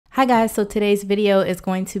Hi guys, so today's video is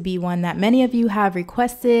going to be one that many of you have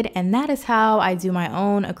requested, and that is how I do my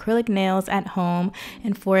own acrylic nails at home.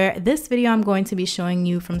 And for this video, I'm going to be showing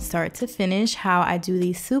you from start to finish how I do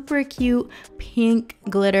these super cute pink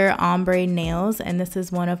glitter ombre nails. And this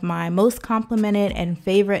is one of my most complimented and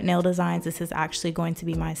favorite nail designs. This is actually going to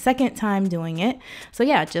be my second time doing it. So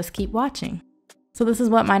yeah, just keep watching. So this is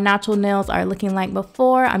what my natural nails are looking like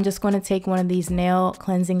before. I'm just going to take one of these nail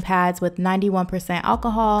cleansing pads with 91%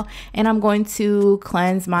 alcohol, and I'm going to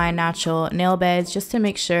cleanse my natural nail beds just to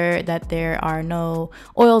make sure that there are no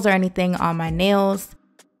oils or anything on my nails.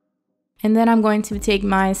 And then I'm going to take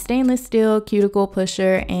my stainless steel cuticle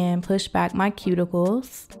pusher and push back my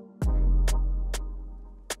cuticles.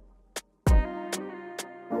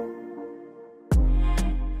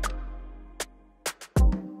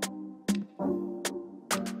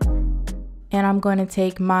 And I'm going to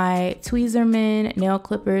take my Tweezerman nail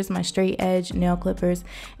clippers, my straight edge nail clippers,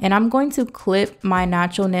 and I'm going to clip my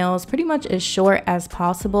natural nails pretty much as short as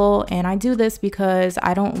possible. And I do this because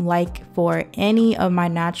I don't like for any of my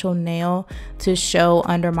natural nail to show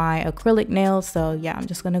under my acrylic nails. So yeah, I'm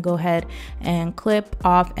just going to go ahead and clip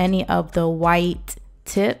off any of the white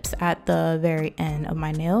tips at the very end of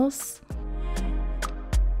my nails.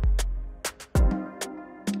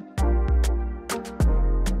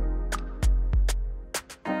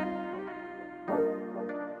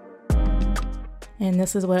 And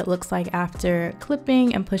this is what it looks like after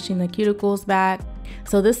clipping and pushing the cuticles back.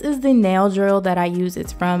 So this is the nail drill that I use.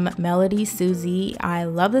 It's from Melody Susie. I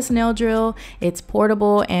love this nail drill. It's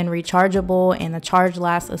portable and rechargeable, and the charge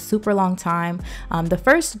lasts a super long time. The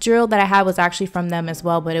first drill that I had was actually from them as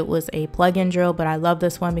well, but it was a plug-in drill. But I love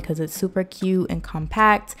this one because it's super cute and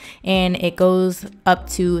compact, and it goes up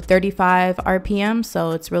to 35 RPM,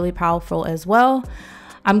 so it's really powerful as well.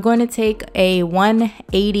 I'm going to take a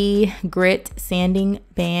 180 grit sanding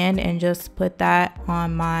band and just put that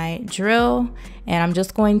on my drill, and I'm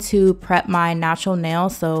just going to prep my natural nail.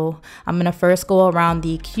 So I'm going to first go around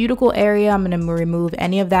the cuticle area. I'm going to remove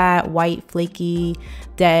any of that white flaky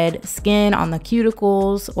dead skin on the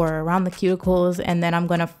cuticles or around the cuticles, and then I'm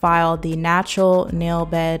going to file the natural nail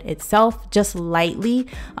bed itself just lightly.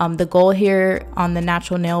 The goal here on the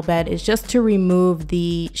natural nail bed is just to remove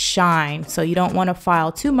the shine, so you don't want to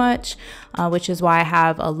file too much, which is why I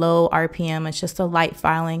have a low RPM. It's just a light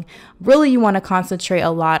filing. Really, you want to concentrate a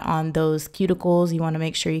lot on those cuticles. You want to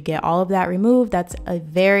make sure you get all of that removed. That's a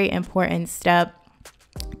very important step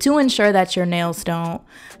to ensure that your nails don't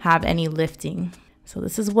have any lifting. So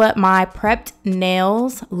this is what my prepped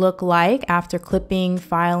nails look like after clipping,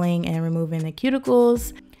 filing, and removing the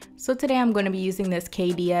cuticles. So today I'm going to be using this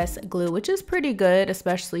KDS glue, which is pretty good,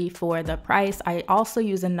 especially for the price. I also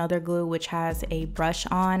use another glue which has a brush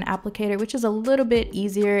on applicator, which is a little bit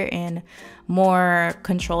easier and more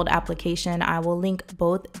controlled application. I will link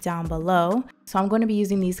both down below. So I'm going to be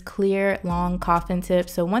using these clear long coffin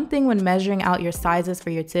tips. So one thing when measuring out your sizes for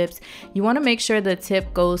your tips, you want to make sure the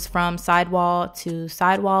tip goes from sidewall to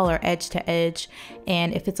sidewall or edge to edge.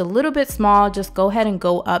 And if it's a little bit small, just go ahead and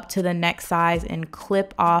go up to the next size and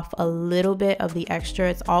clip off a little bit of the extra.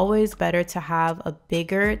 It's always better to have a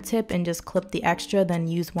bigger tip and just clip the extra than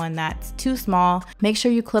use one that's too small. Make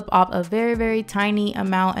sure you clip off a very, very tiny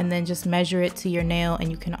amount and then just measure it to your nail, and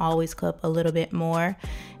you can always clip a little bit more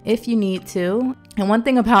if you need to. And one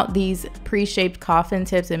thing about these pre-shaped coffin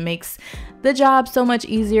tips, it makes the job so much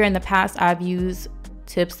easier. In the past, I've used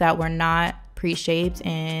tips that were not pre-shaped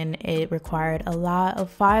and it required a lot of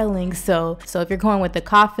filing. So if you're going with the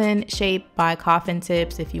coffin shape, buy coffin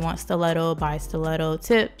tips. If you want stiletto, buy stiletto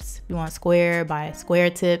tips. If you want square, buy square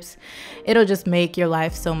tips. It'll just make your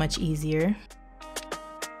life so much easier.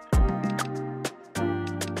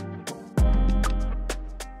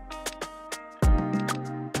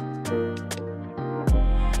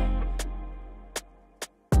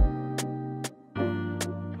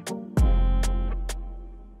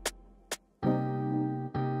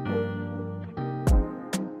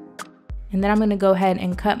 And then I'm going to go ahead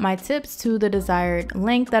and cut my tips to the desired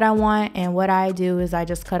length that I want. And what I do is I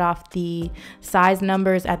just cut off the size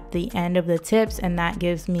numbers at the end of the tips, and that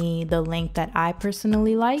gives me the length that I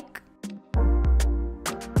personally like.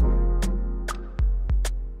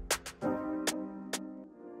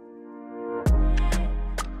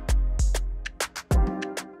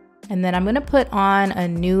 And then I'm gonna put on a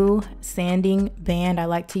new sanding band. I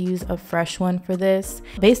like to use a fresh one for this.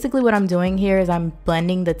 Basically what I'm doing here is I'm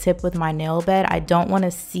blending the tip with my nail bed. I don't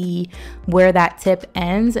wanna see where that tip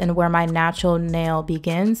ends and where my natural nail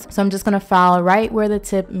begins. So I'm just gonna file right where the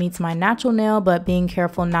tip meets my natural nail, but being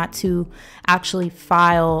careful not to actually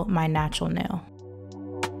file my natural nail.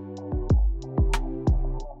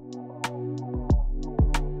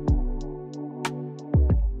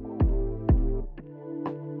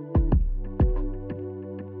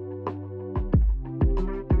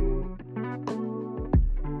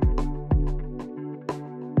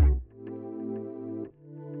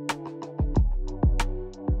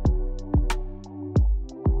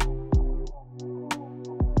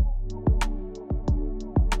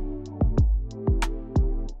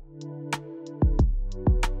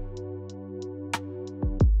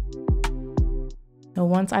 So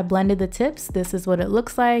once I blended the tips, this is what it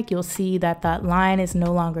looks like. You'll see that that line is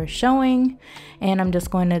no longer showing. And I'm just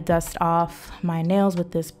going to dust off my nails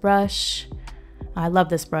with this brush. I love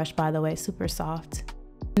this brush, by the way, super soft.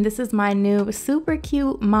 And this is my new super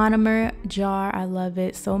cute monomer jar. I love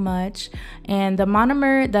it so much. And the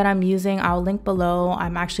monomer that I'm using, I'll link below.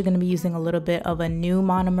 I'm actually going to be using a little bit of a new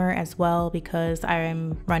monomer as well because I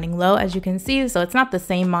am running low, as you can see. So it's not the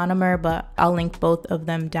same monomer, but I'll link both of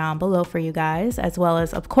them down below for you guys, as well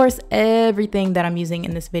as, of course, everything that I'm using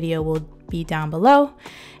in this video will be down below,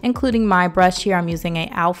 including my brush here. I'm using a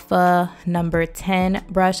Alpha number 10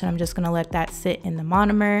 brush, and I'm just going to let that sit in the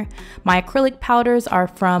monomer. My acrylic powders are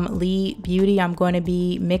from Lee Beauty. I'm going to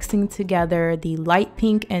be mixing together the light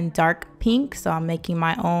pink and dark pink, so I'm making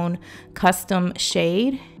my own custom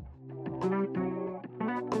shade.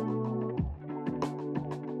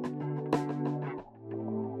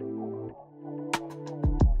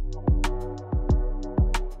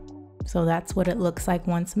 So that's what it looks like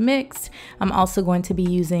once mixed. I'm also going to be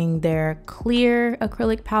using their clear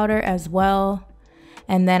acrylic powder as well.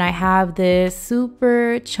 And then I have this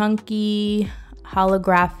super chunky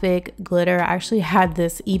holographic glitter. I actually had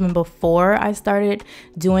this even before I started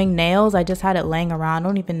doing nails. I just had it laying around. I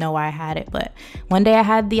don't even know why I had it, but one day I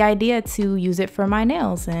had the idea to use it for my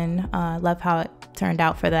nails, and I love how it turned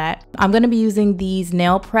out for that. I'm going to be using these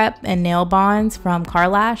nail prep and nail bonds from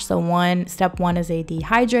Carlash. So step one is a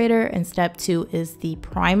dehydrator and step two is the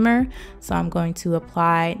primer. So I'm going to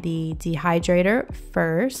apply the dehydrator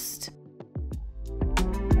first.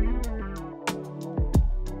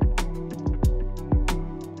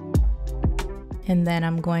 And then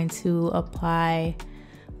I'm going to apply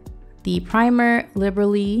the primer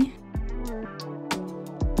liberally.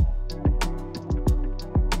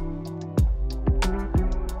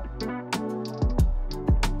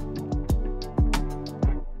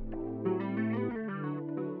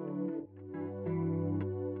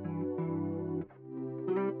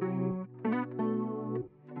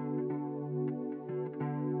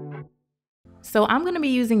 So I'm going to be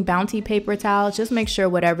using Bounty paper towels. Just make sure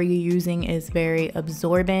whatever you're using is very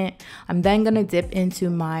absorbent. I'm then going to dip into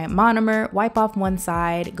my monomer, wipe off one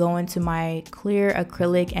side, go into my clear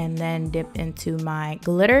acrylic, and then dip into my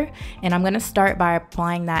glitter. And I'm going to start by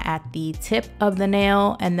applying that at the tip of the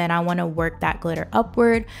nail, and then I want to work that glitter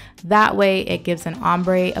upward. That way it gives an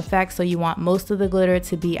ombre effect. So you want most of the glitter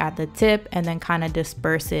to be at the tip and then kind of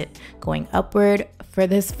disperse it going upward. For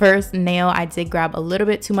this first nail, I did grab a little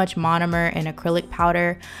bit too much monomer and acrylic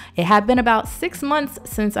powder. It had been about 6 months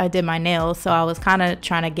since I did my nails, so I was kind of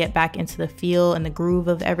trying to get back into the feel and the groove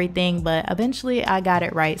of everything, but eventually I got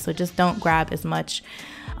it right. So just don't grab as much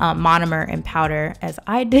monomer and powder as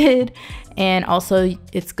I did. And also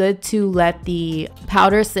it's good to let the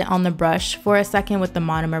powder sit on the brush for a second with the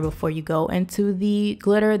monomer before you go into the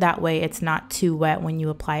glitter. That way it's not too wet when you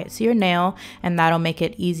apply it to your nail, and that'll make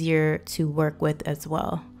it easier to work with as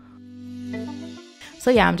well. So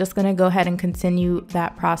yeah, I'm just gonna go ahead and continue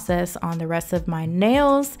that process on the rest of my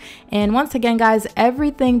nails. And once again, guys,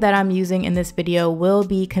 everything that I'm using in this video will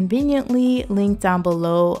be conveniently linked down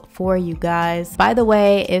below for you guys. By the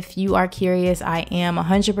way, if you are curious, I am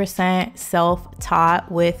 100%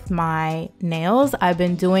 self-taught with my nails. I've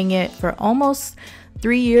been doing it for almost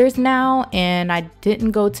 3 years now, and I didn't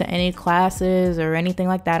go to any classes or anything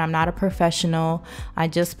like that. I'm not a professional. I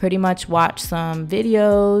just pretty much watched some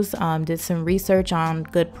videos, did some research on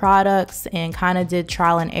good products, and kind of did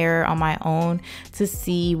trial and error on my own to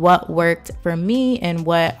see what worked for me and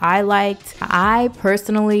what I liked. I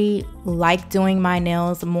personally like doing my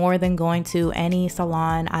nails more than going to any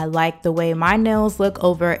salon. I like the way my nails look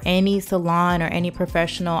over any salon or any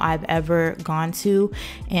professional I've ever gone to.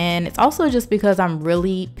 And it's also just because I'm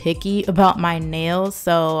really picky about my nails,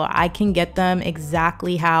 so I can get them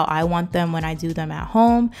exactly how I want them when I do them at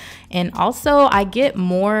home. And also I get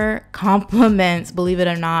more compliments, believe it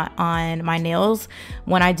or not, on my nails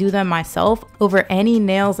when I do them myself over any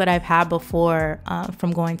nails that I've had before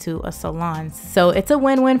from going to a salon. So it's a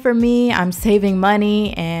win-win for me. I'm saving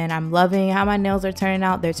money and I'm loving how my nails are turning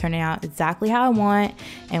out. They're turning out exactly how I want.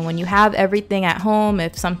 And when you have everything at home,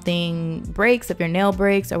 if something breaks, if your nail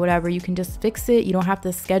breaks or whatever, you can just fix it. You don't have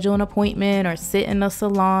to schedule an appointment or sit in a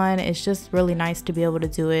salon. It's just really nice to be able to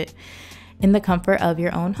do it in the comfort of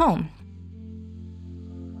your own home.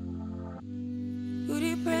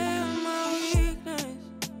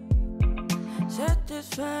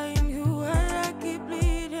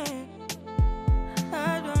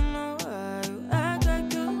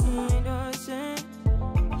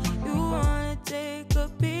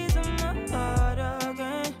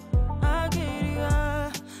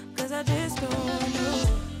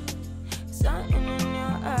 Something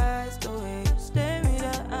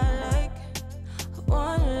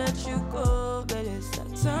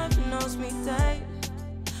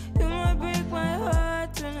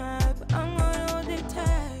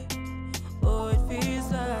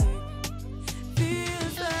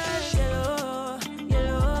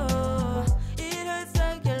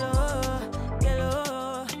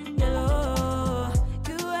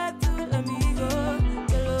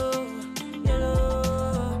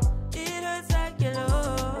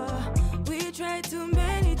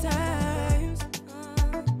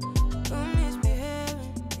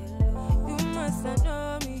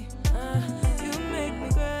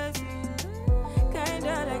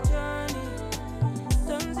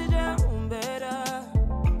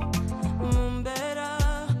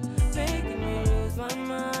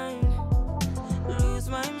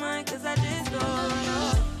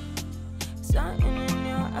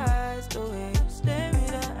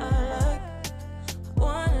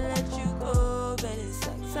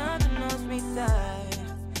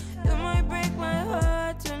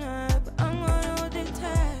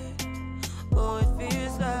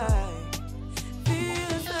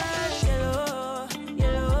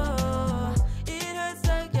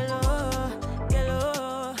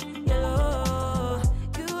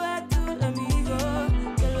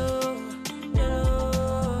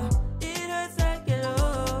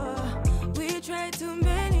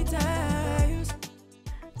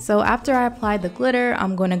So after I applied the glitter,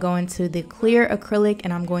 I'm going to go into the clear acrylic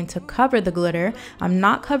and I'm going to cover the glitter. I'm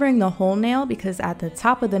not covering the whole nail because at the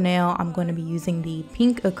top of the nail, I'm going to be using the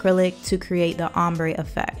pink acrylic to create the ombre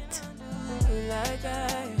effect.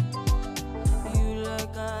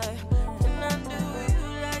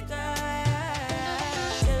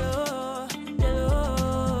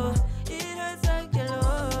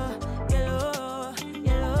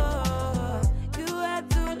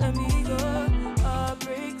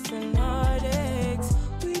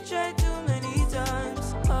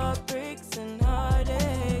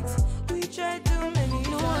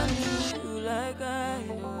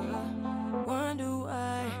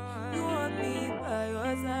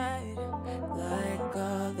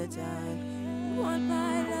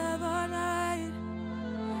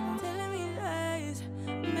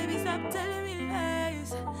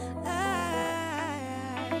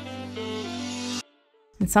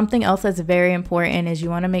 And something else that's very important is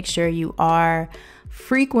you want to make sure you are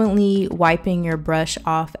frequently wiping your brush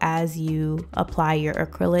off as you apply your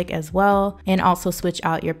acrylic as well, and also switch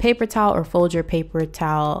out your paper towel or fold your paper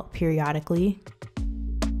towel periodically.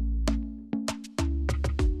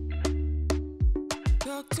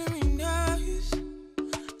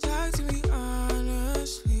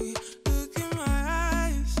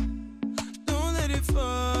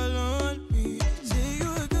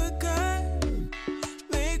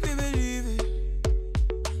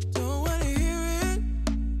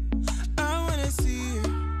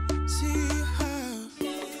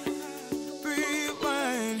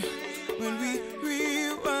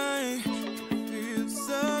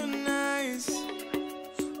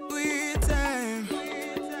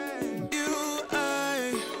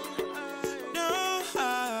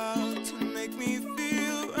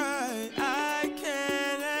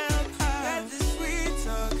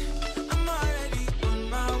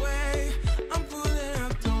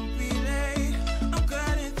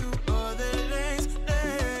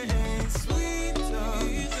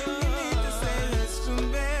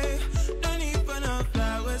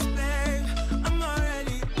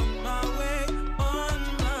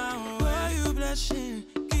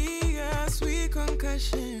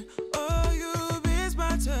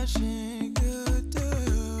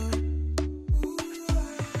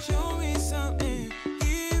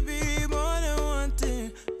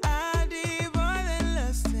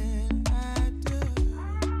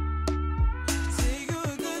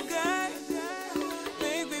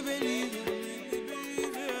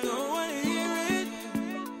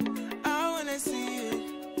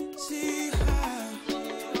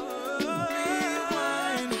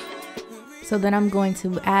 So then I'm going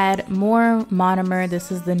to add more monomer.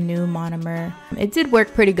 This is the new monomer. It did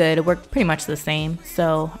work pretty good. It worked pretty much the same.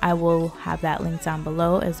 So I will have that link down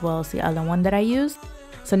below as well as the other one that I used.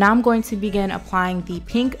 So now I'm going to begin applying the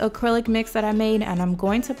pink acrylic mix that I made, and I'm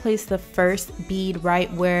going to place the first bead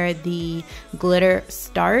right where the glitter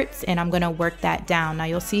starts, and I'm going to work that down. Now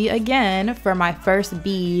you'll see again for my first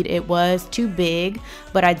bead it was too big,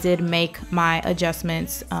 but I did make my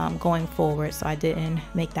adjustments going forward, so I didn't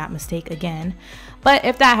make that mistake again. But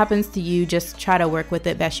if that happens to you, just try to work with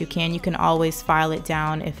it best you can. You can always file it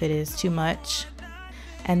down if it is too much.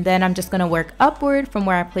 And then I'm just going to work upward from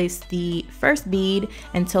where I placed the first bead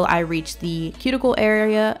until I reach the cuticle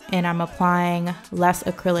area, and I'm applying less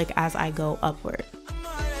acrylic as I go upward.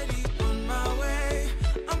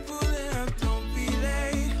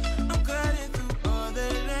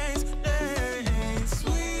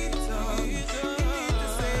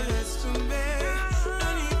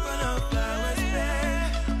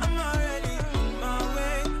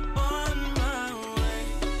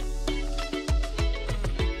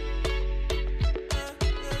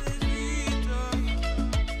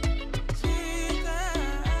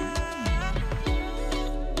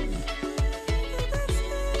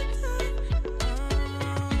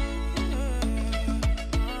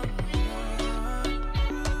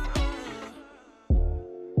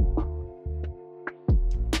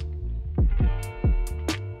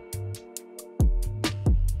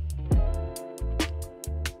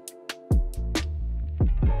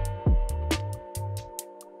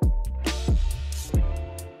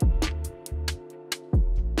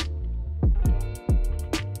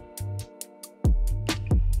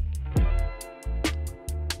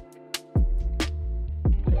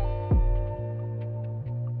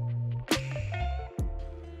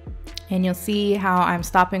 And you'll see how I'm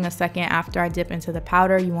stopping a second after I dip into the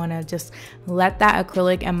powder. You want to just let that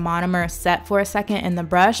acrylic and monomer set for a second in the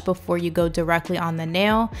brush before you go directly on the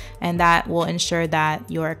nail, and that will ensure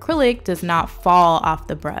that your acrylic does not fall off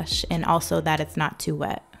the brush and also that it's not too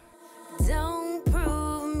wet. Don't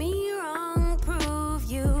prove me wrong,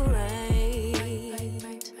 prove you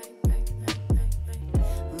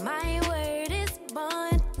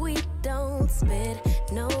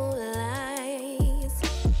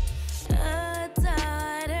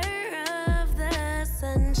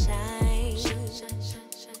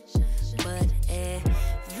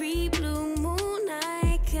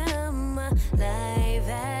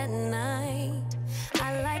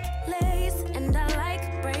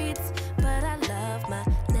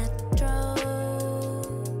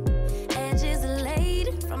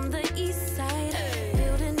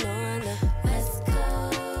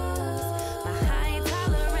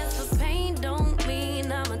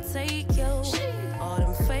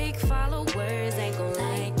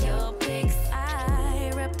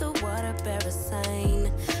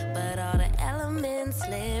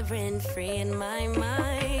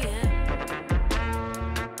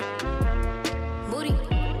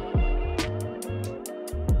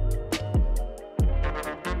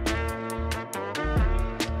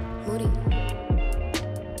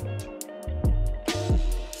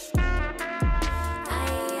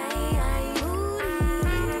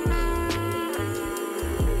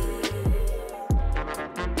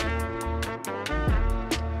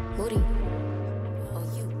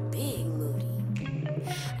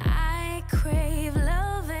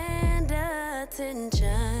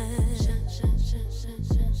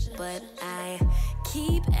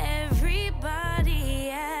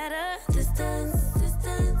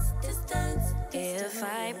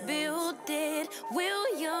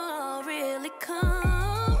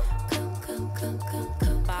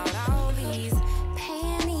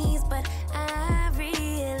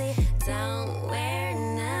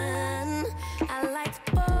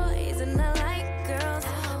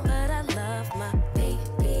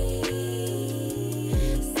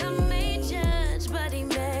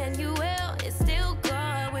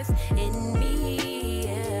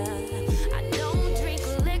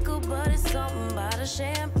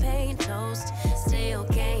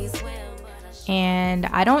And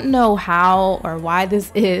I don't know how or why this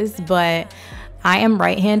is, but I am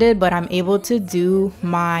right-handed, but I'm able to do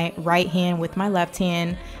my right hand with my left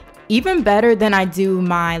hand even better than I do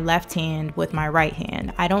my left hand with my right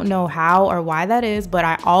hand. I don't know how or why that is, but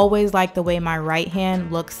I always like the way my right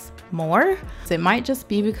hand looks more. So it might just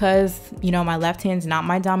be because, you know, my left hand's not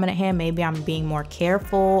my dominant hand. Maybe I'm being more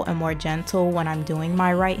careful and more gentle when I'm doing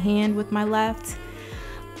my right hand with my left.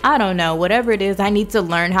 I don't know, whatever it is, I need to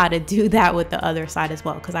learn how to do that with the other side as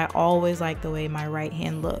well, because I always like the way my right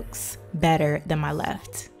hand looks better than my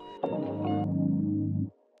left.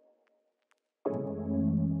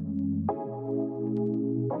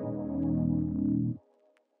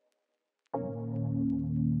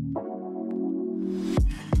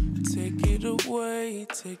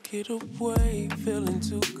 Take it away, feeling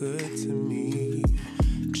too good to me.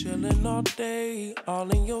 Chilling all day, all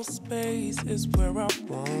in your space is where I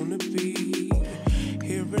wanna be.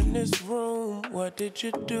 Here in this room, what did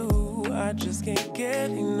you do? I just can't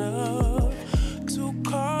get enough. Too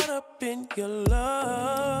caught up in your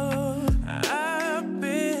love. I've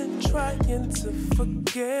been trying to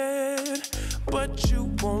forget, but you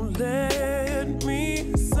won't let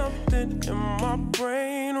me. Something in my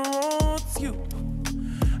brain wants you.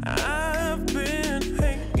 I've been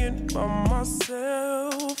hanging by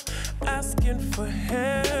myself, asking for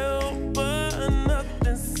help, but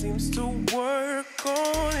nothing seems to work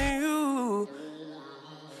on you.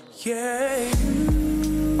 Yeah,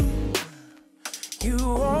 you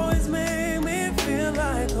always make me feel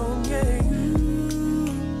like home. Yeah,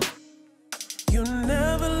 you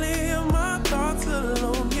never leave my thoughts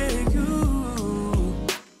alone. Yeah,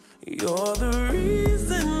 you're the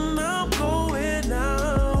reason I'm going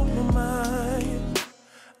out my mind.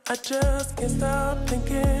 I just can't stop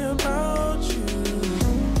thinking about you.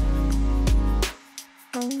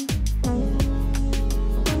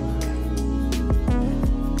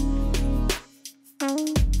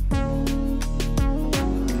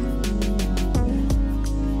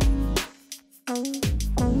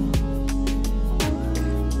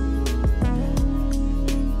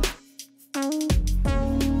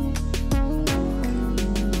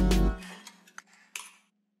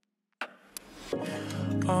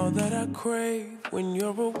 All that I crave when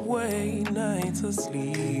you're away, nights are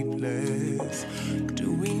sleepless.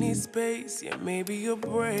 Do we need space? Yeah, maybe a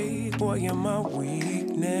break. Boy, you're my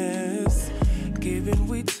weakness. Give and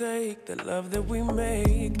we take, the love that we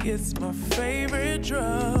make, it's my favorite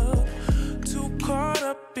drug. Too caught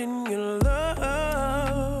up in your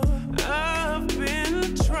love. I've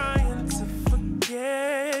been trying to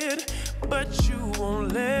forget, but you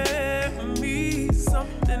won't let me.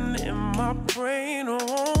 Something in my brain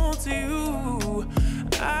wants you.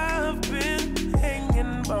 I've been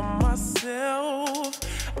hanging by myself,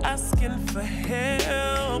 asking for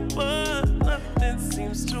help, but nothing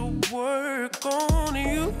seems to work on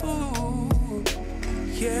you.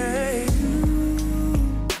 Yeah,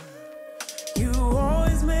 you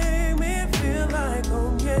always make me feel like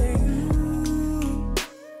home. Yeah,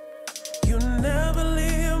 you never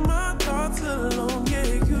leave my thoughts alone. Yeah,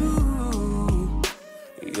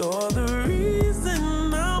 you're the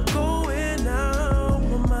reason I'm going out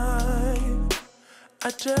my mind. I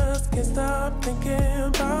just can't stop thinking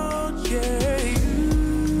about you.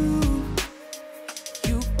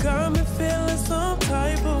 You got me feeling some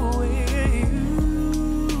type of way.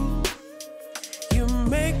 You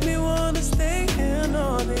make me wanna stay in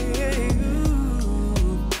all day.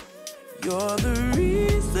 You're the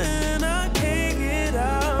reason I can't get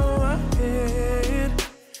out my head.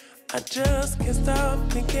 I just can't stop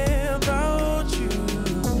thinking about you.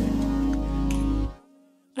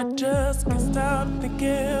 I just can't stop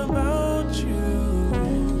thinking about you.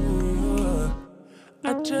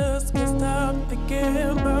 I just can't stop thinking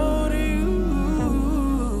about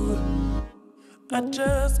you. I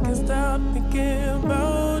just can't stop thinking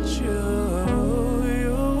about you.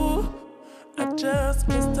 I just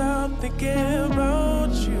can't stop thinking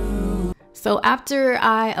about you. So after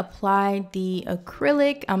I applied the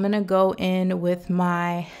acrylic, I'm gonna go in with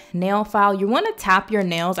my nail file. You wanna tap your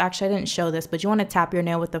nails. Actually, I didn't show this, but you wanna tap your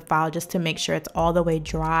nail with the file just to make sure it's all the way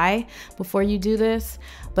dry before you do this.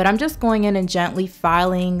 But I'm just going in and gently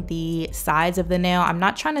filing the sides of the nail. I'm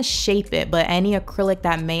not trying to shape it, but any acrylic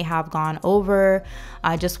that may have gone over,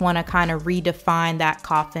 I just wanna kind of redefine that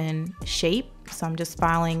coffin shape. So I'm just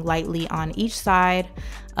filing lightly on each side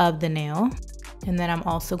of the nail. And then I'm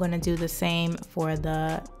also going to do the same for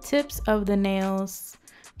the tips of the nails,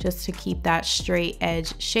 just to keep that straight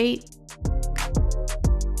edge shape.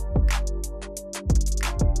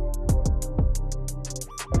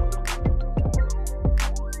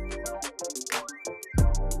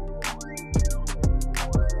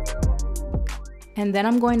 And then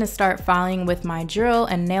I'm going to start filing with my drill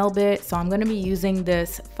and nail bit. So I'm going to be using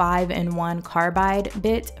this 5-in-1 carbide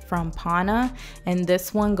bit from Pana. And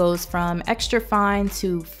this one goes from extra fine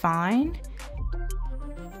to fine.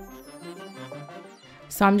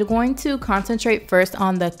 So I'm going to concentrate first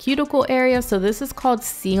on the cuticle area. So this is called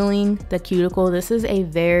sealing the cuticle. This is a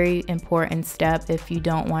very important step if you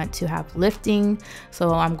don't want to have lifting.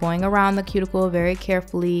 So I'm going around the cuticle very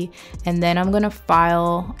carefully, and then I'm going to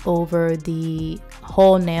file over the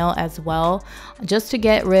whole nail as well, just to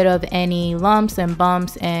get rid of any lumps and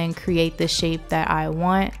bumps and create the shape that I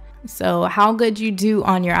want. So how good you do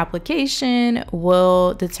on your application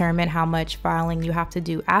will determine how much filing you have to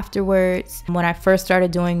do afterwards. When I first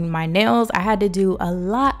started doing my nails, I had to do a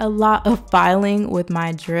lot of filing with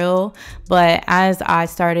my drill. But as I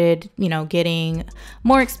started, getting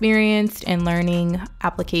more experienced and learning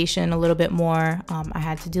application a little bit more, I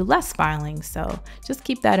had to do less filing. So just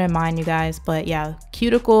keep that in mind, you guys. But yeah, the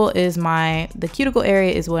cuticle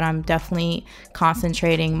area is what I'm definitely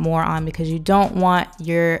concentrating more on, because you don't want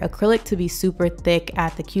your acrylic to be super thick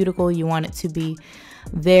at the cuticle. You want it to be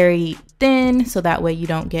very thin, so that way you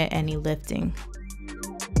don't get any lifting.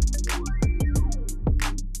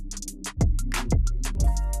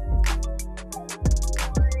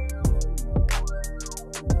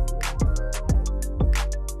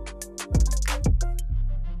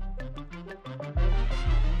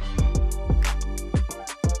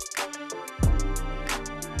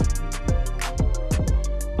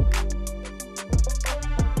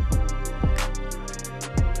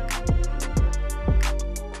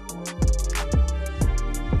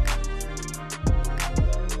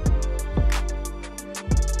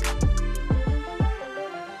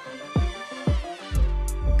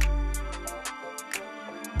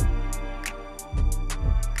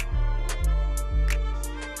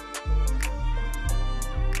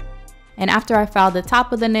 And after I file the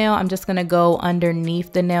top of the nail, I'm just gonna go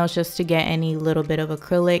underneath the nails just to get any little bit of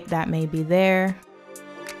acrylic that may be there.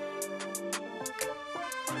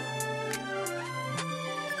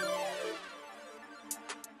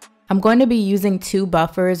 I'm going to be using two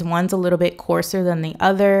buffers. One's a little bit coarser than the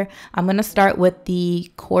other. I'm gonna start with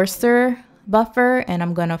the coarser buffer, and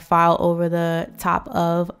I'm gonna file over the top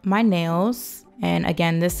of my nails. And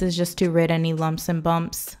again, this is just to rid any lumps and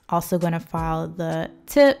bumps. Also gonna file the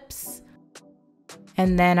tips.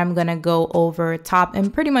 And then I'm gonna go over top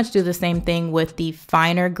and pretty much do the same thing with the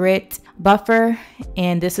finer grit buffer.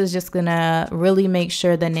 And this is just gonna really make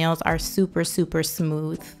sure the nails are super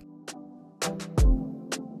smooth.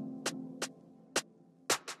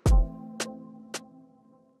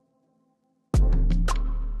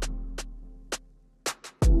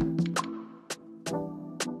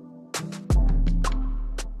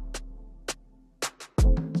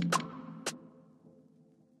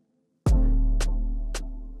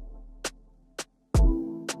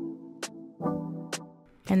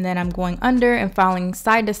 And then I'm going under and filing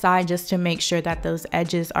side to side just to make sure that those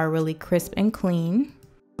edges are really crisp and clean.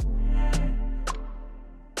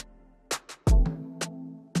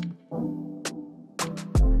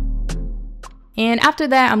 And after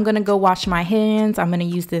that, I'm gonna go wash my hands. I'm gonna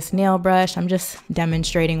use this nail brush. I'm just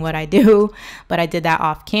demonstrating what I do, but I did that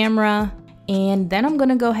off camera. And then I'm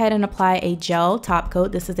gonna go ahead and apply a gel top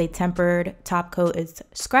coat. This is a tempered top coat. It's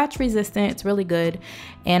scratch resistant, it's really good.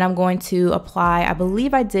 And I'm going to apply, I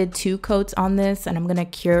believe I did 2 coats on this, and I'm gonna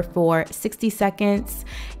cure for 60 seconds.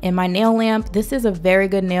 And my nail lamp, this is a very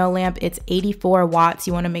good nail lamp. It's 84 watts.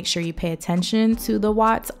 You wanna make sure you pay attention to the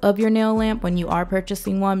watts of your nail lamp when you are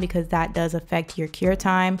purchasing one, because that does affect your cure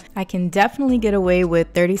time. I can definitely get away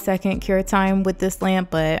with 30-second cure time with this lamp,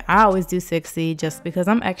 but I always do 60 just because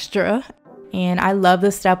I'm extra. And I love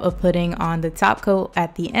the step of putting on the top coat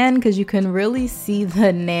at the end, because you can really see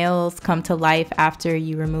the nails come to life after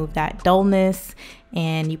you remove that dullness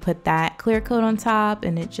and you put that clear coat on top,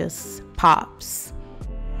 and it just pops.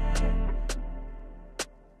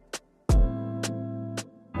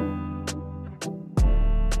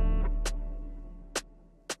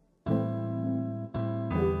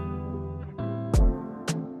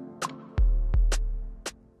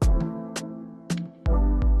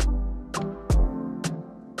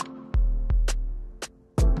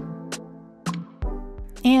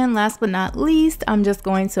 And last but not least, I'm just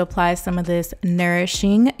going to apply some of this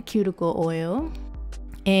nourishing cuticle oil.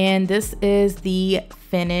 And this is the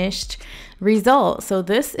finished result. So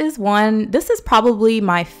this is probably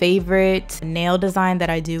my favorite nail design that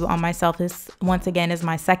I do on myself. This once again is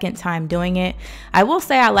my second time doing it. I will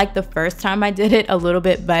say I like the first time I did it a little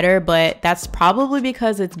bit better, but that's probably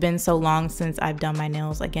because it's been so long since I've done my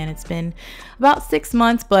nails. Again, it's been about 6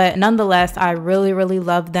 months, but nonetheless, I really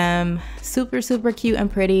love them. Super cute and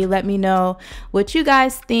pretty. Let me know what you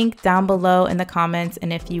guys think down below in the comments,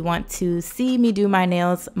 and if you want to see me do my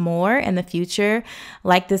nails more in the future,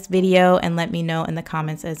 like this video and let me know in the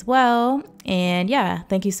comments as well. And yeah,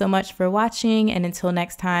 thank you so much for watching, and until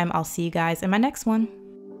next time, I'll see you guys in my next one.